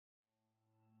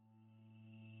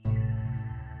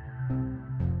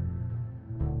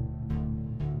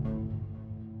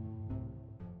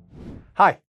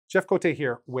Hi, Jeff Cote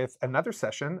here with another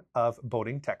session of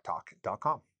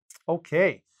boatingtechtalk.com.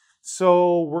 Okay,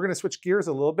 so we're going to switch gears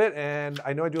a little bit, and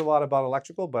I know I do a lot about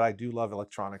electrical, but I do love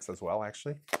electronics as well,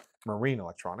 actually, marine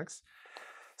electronics.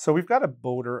 So we've got a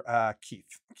boater,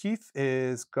 Keith. Keith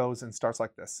goes and starts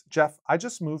like this. Jeff, I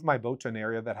just moved my boat to an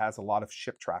area that has a lot of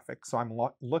ship traffic, so I'm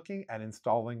looking at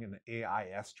installing an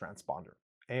AIS transponder.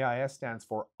 AIS stands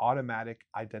for Automatic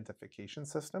Identification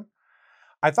System.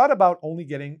 I thought about only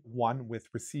getting one with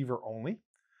receiver only.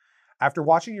 After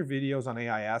watching your videos on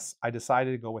AIS, I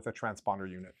decided to go with a transponder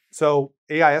unit. So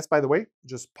AIS, by the way,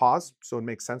 just pause so it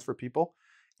makes sense for people.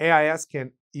 AIS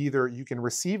you can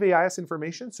receive AIS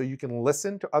information, so you can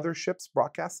listen to other ships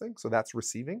broadcasting, so that's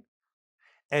receiving.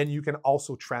 And you can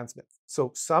also transmit.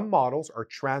 So some models are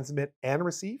transmit and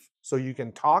receive, so you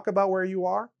can talk about where you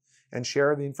are and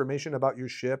share the information about your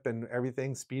ship and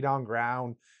everything, speed on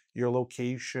ground, your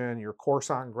location, your course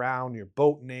on ground, your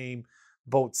boat name,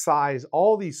 boat size,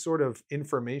 all these sort of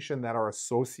information that are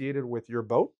associated with your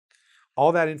boat.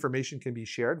 All that information can be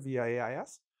shared via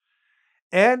AIS.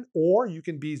 Or you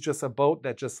can be just a boat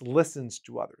that just listens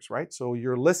to others, right? So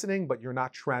you're listening, but you're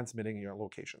not transmitting your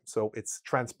location. So it's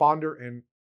transponder and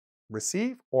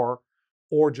receive or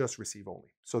just receive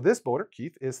only. So this boater,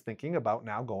 Keith, is thinking about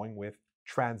now going with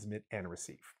transmit and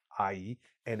receive, i.e.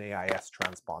 an AIS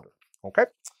transponder. Okay.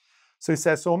 So he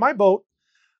says, so my boat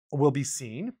will be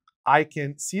seen. I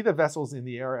can see the vessels in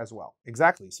the air as well.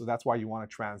 Exactly. So that's why you want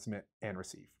to transmit and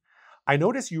receive. I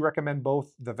notice you recommend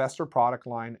both the Vesper product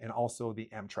line and also the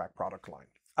Em-Trak product line.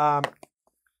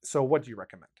 So what do you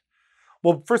recommend?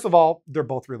 Well, first of all, they're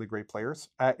both really great players.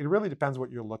 It really depends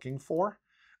what you're looking for.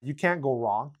 You can't go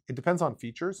wrong. It depends on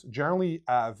features. Generally,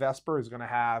 Vesper is going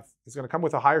to come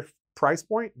with a higher price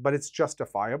point, but it's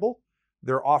justifiable.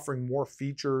 They're offering more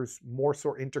features, more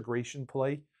sort of integration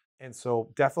play. And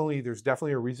so there's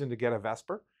definitely a reason to get a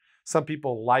Vesper. Some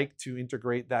people like to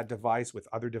integrate that device with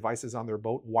other devices on their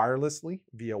boat wirelessly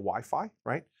via Wi-Fi,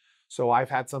 right? So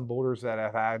I've had some boaters that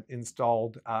have had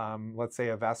installed, let's say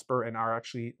a Vesper, and are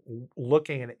actually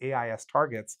looking at AIS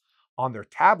targets on their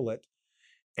tablet,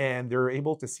 and they're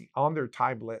able to see on their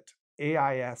tablet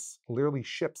AIS literally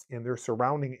ships in their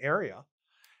surrounding area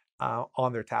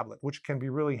on their tablet, which can be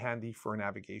really handy for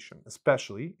navigation,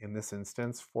 especially in this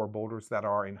instance for boaters that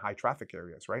are in high traffic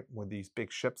areas, right? With these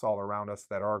big ships all around us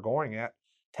that are going at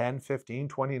 10, 15,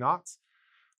 20 knots,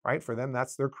 right? For them,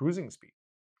 that's their cruising speed.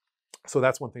 So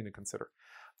that's one thing to consider.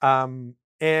 And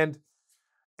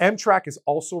Em-Trak is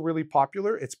also really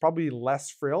popular. It's probably less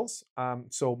frills,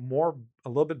 so a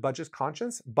little bit budget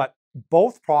conscious, but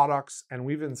both products, and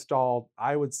we've installed,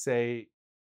 I'd say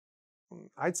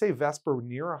Vesper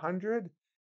near 100,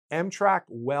 Em-Trak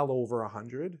well over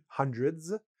 100,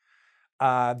 hundreds.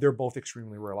 They're both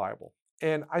extremely reliable.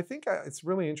 And I think it's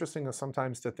really interesting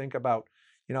sometimes to think about,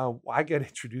 I get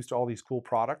introduced to all these cool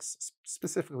products,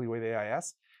 specifically with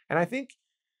AIS. And I think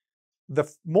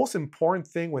the most important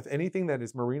thing with anything that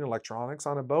is marine electronics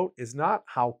on a boat is not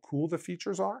how cool the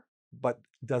features are, but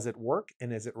does it work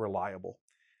and is it reliable?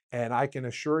 And I can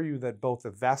assure you that both the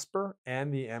Vesper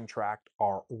and the Em-Trak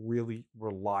are really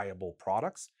reliable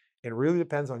products. It really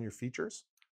depends on your features.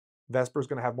 Vesper is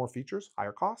going to have more features,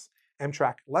 higher costs.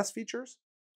 Em-Trak, less features,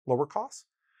 lower costs.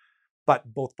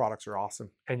 But both products are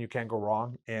awesome and you can't go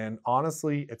wrong. And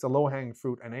honestly, it's a low-hanging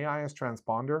fruit. An AIS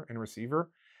transponder and receiver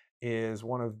is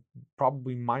one of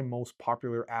probably my most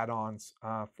popular add-ons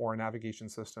for a navigation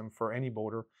system for any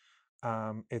boater.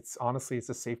 It's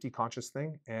a safety conscious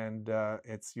thing, and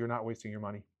you're not wasting your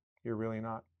money. You're really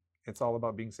not. It's all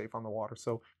about being safe on the water.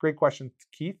 So great question,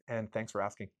 Keith, and thanks for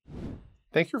asking.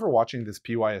 Thank you for watching this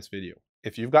PYS video.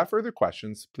 If you've got further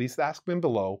questions, please ask them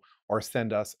below or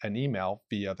send us an email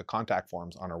via the contact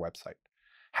forms on our website.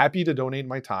 Happy to donate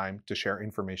my time to share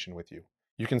information with you.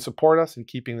 You can support us in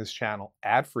keeping this channel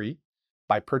ad-free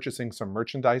by purchasing some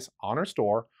merchandise on our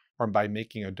store or by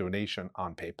making a donation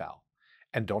on PayPal.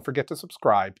 And don't forget to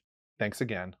subscribe. Thanks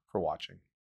again for watching.